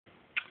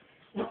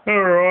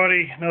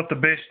Alrighty, not the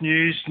best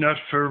news, not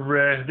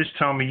for this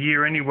time of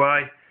year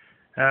anyway.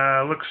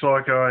 Looks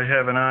like I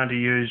have an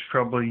auntie who's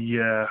probably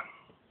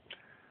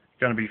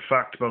going to be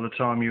fucked by the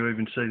time you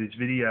even see this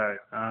video.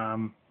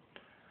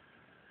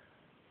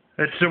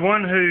 It's the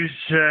one who's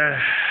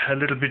a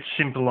little bit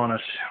simple on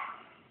it.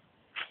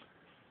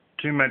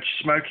 Too much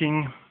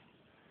smoking,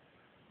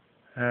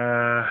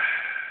 led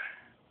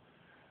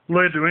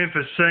to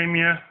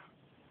emphysema,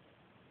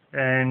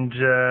 and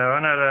I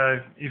don't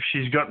know if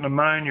she's got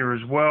pneumonia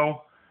as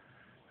well.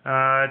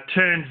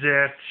 Turns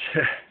out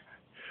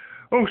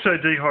also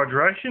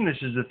dehydration.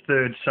 This is the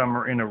third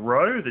summer in a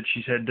row that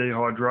she's had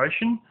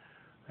dehydration,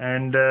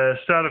 and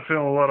started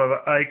feeling a lot of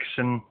aches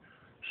and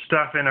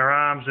stuff in her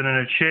arms and in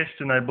her chest,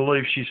 and they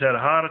believe she's had a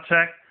heart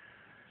attack.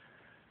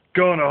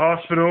 Gone to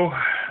hospital,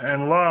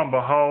 and lo and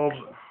behold,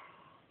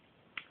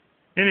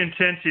 in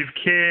intensive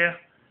care,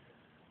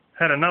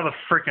 had another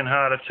freaking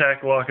heart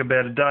attack like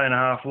about a day and a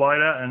half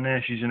later, and now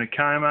she's in a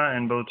coma,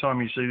 and by the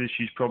time you see this,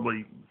 she's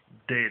probably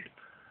dead.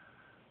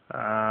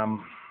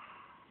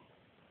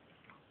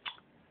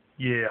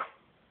 Yeah.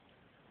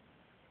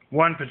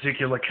 One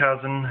particular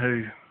cousin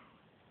who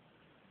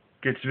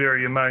gets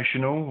very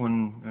emotional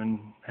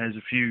and has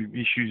a few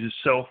issues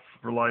herself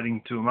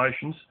relating to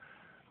emotions.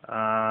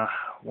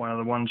 One of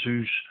the ones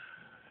who's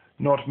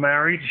not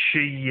married,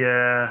 she,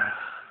 yeah,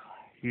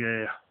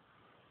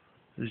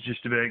 is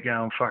just about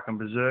going fucking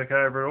berserk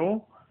over it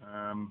all.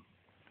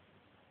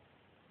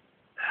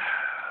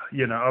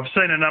 You know, I've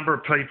seen a number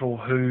of people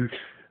who,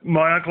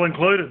 my uncle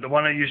included, the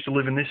one who used to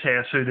live in this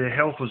house, who their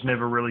health was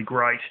never really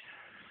great.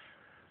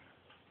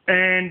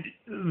 And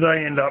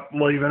they end up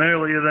leaving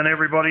earlier than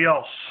everybody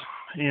else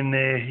in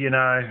their,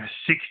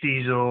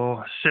 60s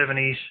or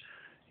 70s.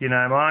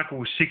 My uncle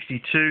was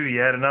 62. He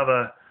had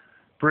another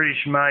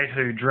British mate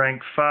who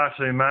drank far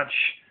too much,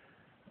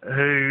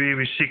 he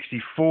was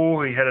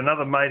 64. He had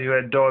another mate who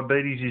had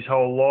diabetes his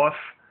whole life.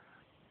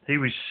 He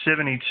was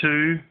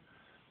 72.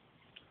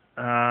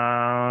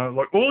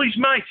 Like all his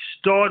mates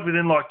died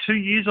within like 2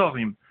 years of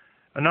him.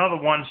 Another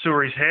one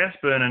saw his house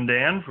burning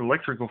down for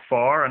electrical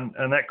fire, and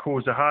that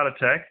caused a heart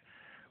attack.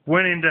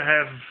 Went in to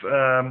have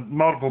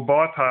multiple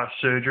bypass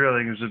surgery. I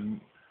think it was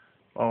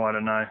I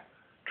don't know,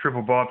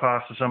 triple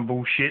bypass or some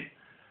bullshit.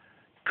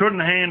 Couldn't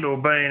handle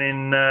being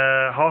in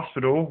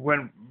hospital.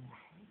 Went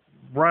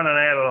running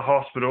out of the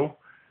hospital,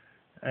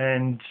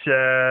 and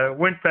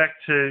went back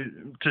to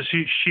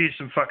shear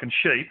some fucking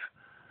sheep,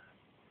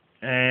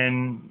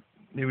 and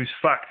he was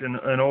fucked,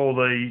 and all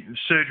the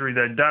surgery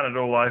they'd done, it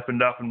all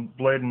opened up and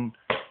bled, and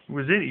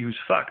was it. He was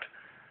fucked.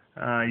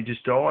 He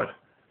just died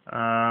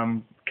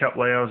a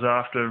couple of hours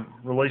after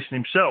releasing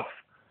himself,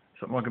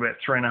 something like about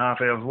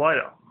 3.5 hours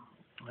later,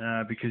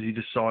 because he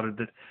decided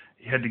that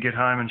he had to get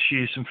home and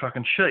shear some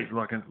fucking sheep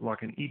like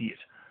an idiot.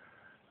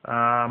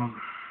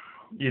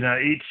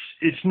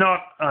 It's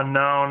not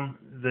unknown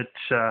that,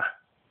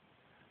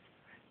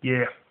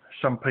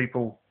 some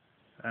people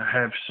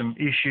have some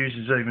issues.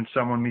 There's even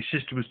someone my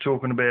sister was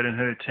talking about in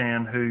her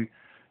town who,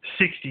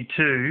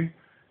 62,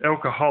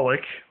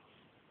 alcoholic,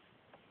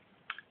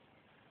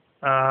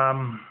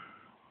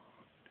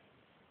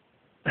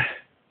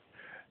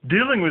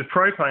 dealing with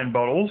propane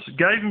bottles,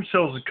 gave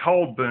themselves a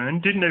cold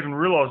burn, didn't even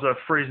realise they were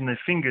freezing their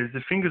fingers.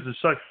 Their fingers are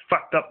so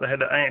fucked up they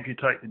had to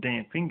amputate the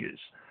damn fingers.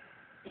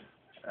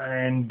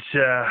 And,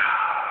 I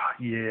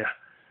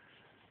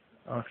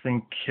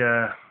think,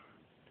 a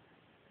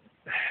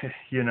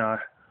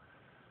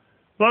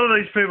lot of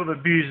these people that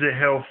abuse their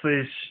health,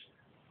 they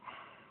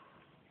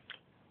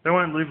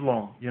won't live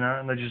long,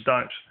 and they just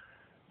don't.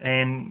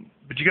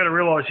 But you got to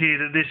realise here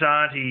that this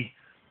auntie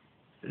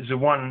is the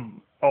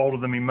one older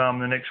than me mum,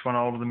 the next one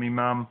older than me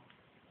mum.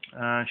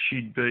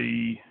 She'd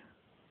be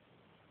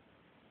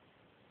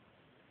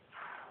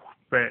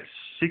about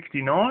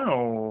 69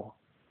 or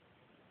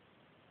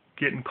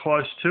getting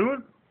close to it.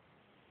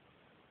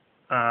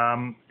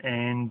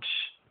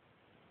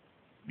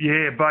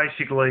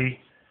 Basically,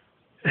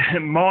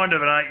 mind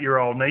of an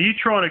 8-year-old. Now, you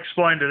try and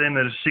explain to them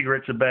that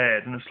cigarettes are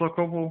bad, and it's like,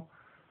 well,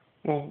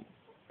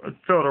 it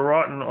felt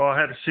alright, and I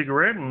had a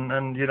cigarette, and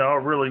I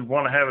really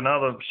want to have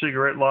another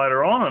cigarette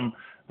later on,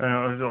 and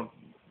I was like,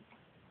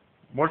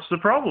 what's the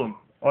problem?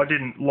 I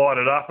didn't light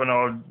it up, and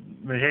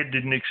my head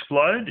didn't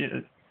explode.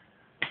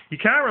 You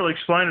can't really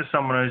explain to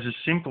someone who's as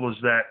simple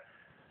as that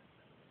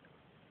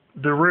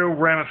the real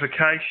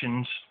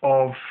ramifications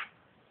of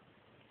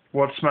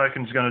what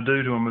smoking's going to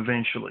do to them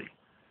eventually.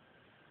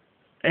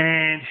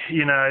 And,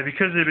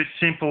 because they're a bit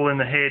simple in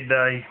the head,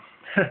 they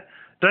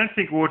don't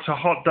think, well, it's a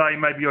hot day,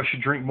 maybe I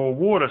should drink more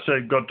water, so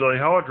they've got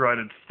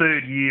dehydrated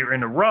 3rd year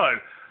in a row.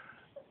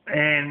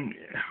 And,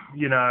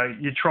 you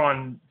try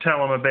and tell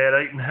them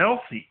about eating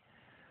healthy.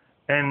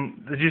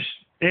 And they just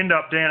end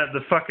up down at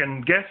the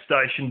fucking gas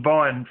station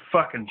buying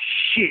fucking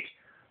shit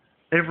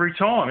every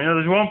time.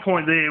 There's one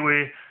point there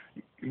where,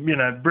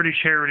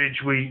 British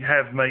heritage, we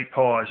have meat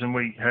pies, and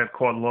we have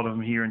quite a lot of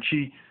them here, and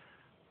she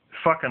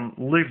fucking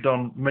lived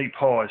on meat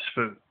pies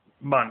for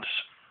months.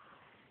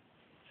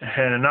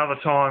 And another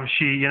time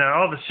she,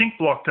 the sink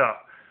blocked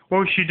up.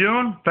 What was she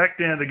doing? Back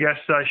down to the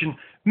gas station,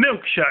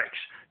 milkshakes,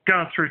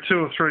 going through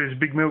 2 or 3 of these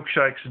big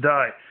milkshakes a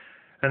day.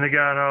 And they're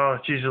going, oh,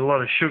 geez, a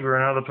lot of sugar,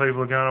 and other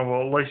people are going,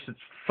 well, at least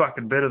it's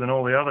fucking better than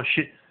all the other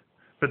shit.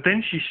 But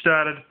then she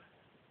started,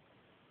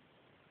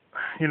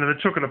 you know, they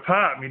took it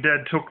apart. My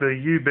dad took the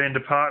U-bend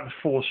apart and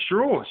full of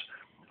straws.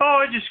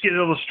 Oh, I just get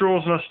all the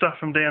straws and I stuff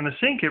them down the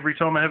sink. Every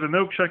time I have a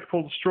milkshake, I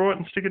pull the straw out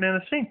and stick it down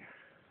the sink.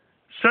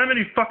 So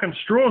many fucking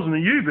straws in the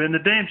U-bend, the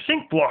damn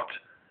sink blocked.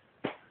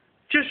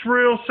 Just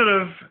real sort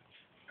of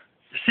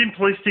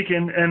simplistic,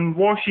 and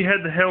while she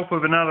had the help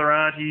of another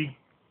auntie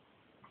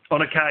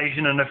on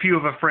occasion and a few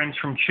of her friends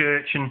from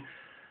church and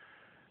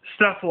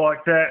stuff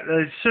like that,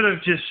 they sort of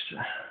just,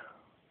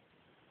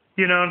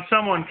 you know, and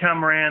someone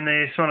come around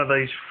there, it's one of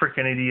these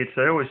freaking idiots,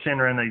 they always send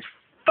around these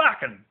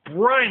fucking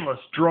brainless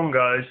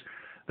drongos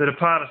that are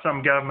part of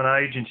some government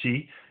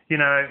agency. You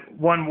know,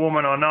 one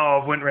woman I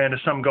know of went round to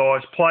some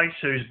guy's place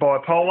who's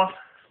bipolar.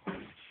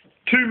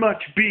 Too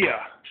much beer.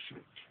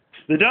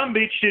 The dumb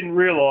bitch didn't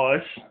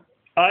realise,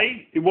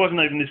 A, it wasn't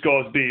even this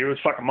guy's beer, it was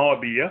fucking my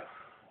beer.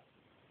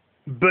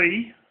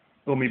 B,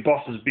 or my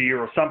boss's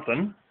beer or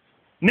something.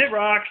 Never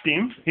asked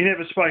him, he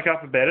never spoke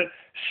up about it.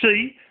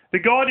 C, the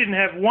guy didn't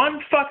have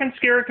one fucking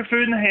skerrick of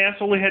food in the house,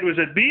 all he had was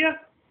that beer.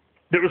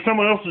 There was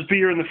someone else's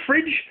beer in the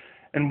fridge,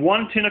 and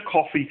 1 tin of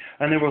coffee,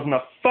 and there wasn't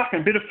a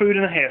fucking bit of food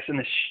in the house, and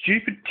the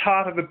stupid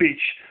tart of a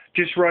bitch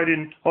just wrote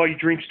in, oh, he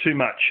drinks too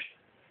much.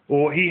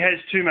 Or he has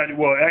too much,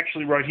 well,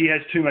 actually wrote, he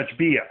has too much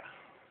beer.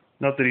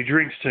 Not that he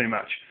drinks too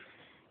much.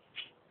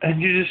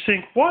 And you just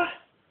think, what?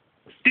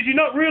 Did you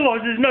not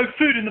realise there's no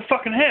food in the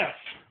fucking house?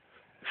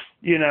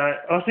 You know,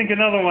 I think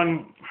another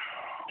one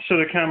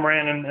sort of come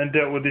around and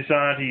dealt with this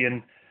auntie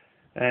and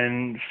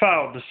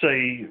failed to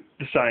see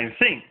the same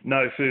thing.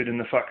 No food in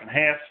the fucking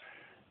house.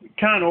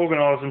 Can't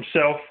organise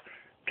himself.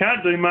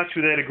 Can't do much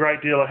without a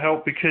great deal of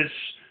help because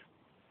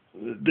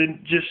they're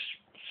just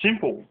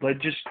simple. They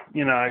just,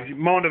 you know,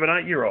 mind of an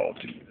 8-year-old.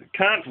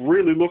 Can't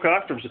really look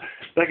after themselves.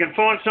 They can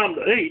find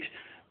something to eat,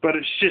 but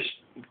it's just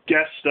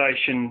gas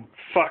station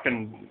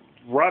fucking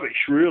rubbish,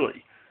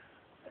 really.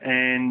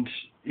 And,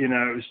 you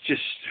know, it was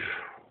just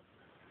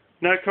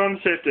no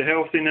concept of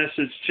healthiness.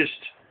 It's just,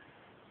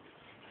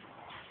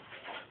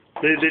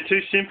 they're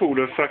too simple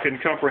to fucking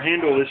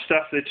comprehend all this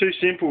stuff. They're too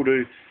simple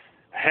to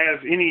have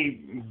any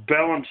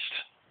balanced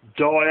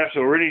diet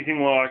or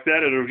anything like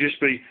that. It'll just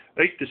be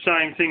eat the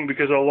same thing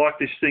because I like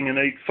this thing and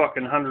eat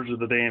fucking hundreds of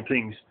the damn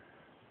things.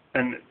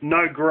 And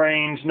no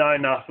greens, no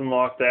nothing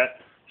like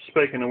that.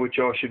 Speaking of which,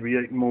 I should be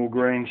eating more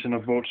greens, and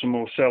I've bought some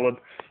more salad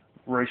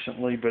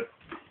recently. But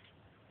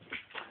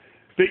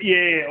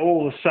yeah,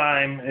 all the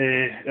same,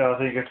 I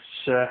think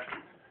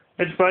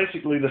it's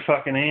basically the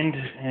fucking end.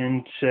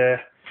 And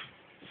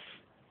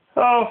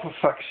oh, for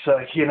fuck's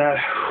sake, you know,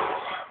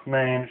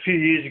 man, a few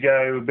years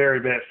ago we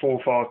buried about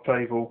 4 or 5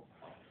 people.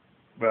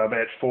 Well,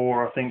 about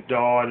 4 I think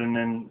died, and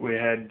then we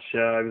had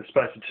over the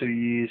space of 2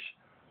 years.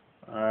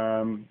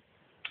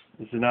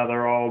 There's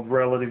another old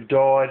relative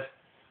died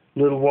a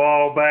little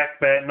while back,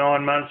 about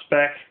 9 months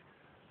back,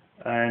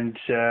 and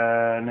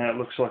now it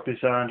looks like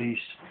this auntie's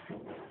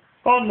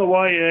on the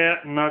way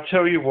out. And I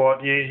tell you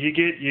what, you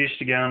get used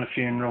to going to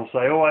funerals.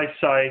 They always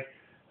say,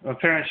 my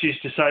parents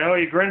used to say, oh,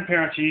 your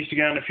grandparents are used to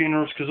going to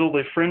funerals because all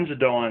their friends are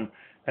dying.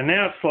 And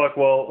now it's like,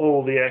 well,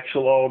 all the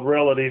actual old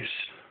relatives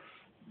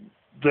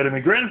that are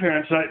my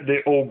grandparents,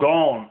 they're all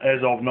gone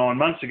as of 9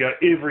 months ago.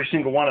 Every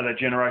single one of that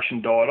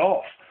generation died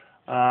off.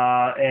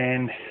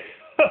 And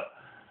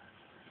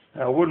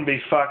I wouldn't be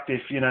fucked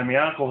if, you know, my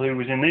uncle who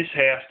was in this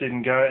house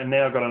didn't go, and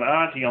now I've got an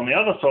auntie on the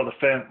other side of the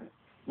family.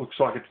 Looks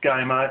like it's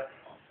game over.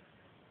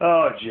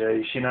 Oh,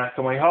 geez, you know,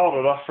 can we hold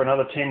it off for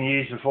another 10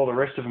 years before the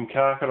rest of them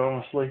cark it,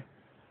 honestly?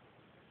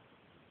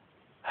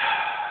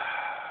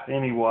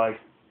 Anyway,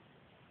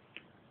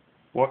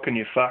 what can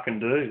you fucking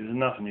do? There's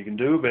nothing you can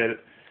do about it.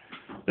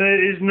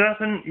 There is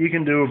nothing you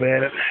can do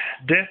about it.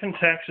 Death and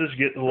taxes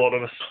get a lot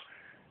of us.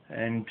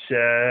 And,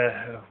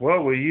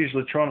 well, we're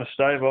usually trying to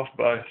stave off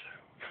both.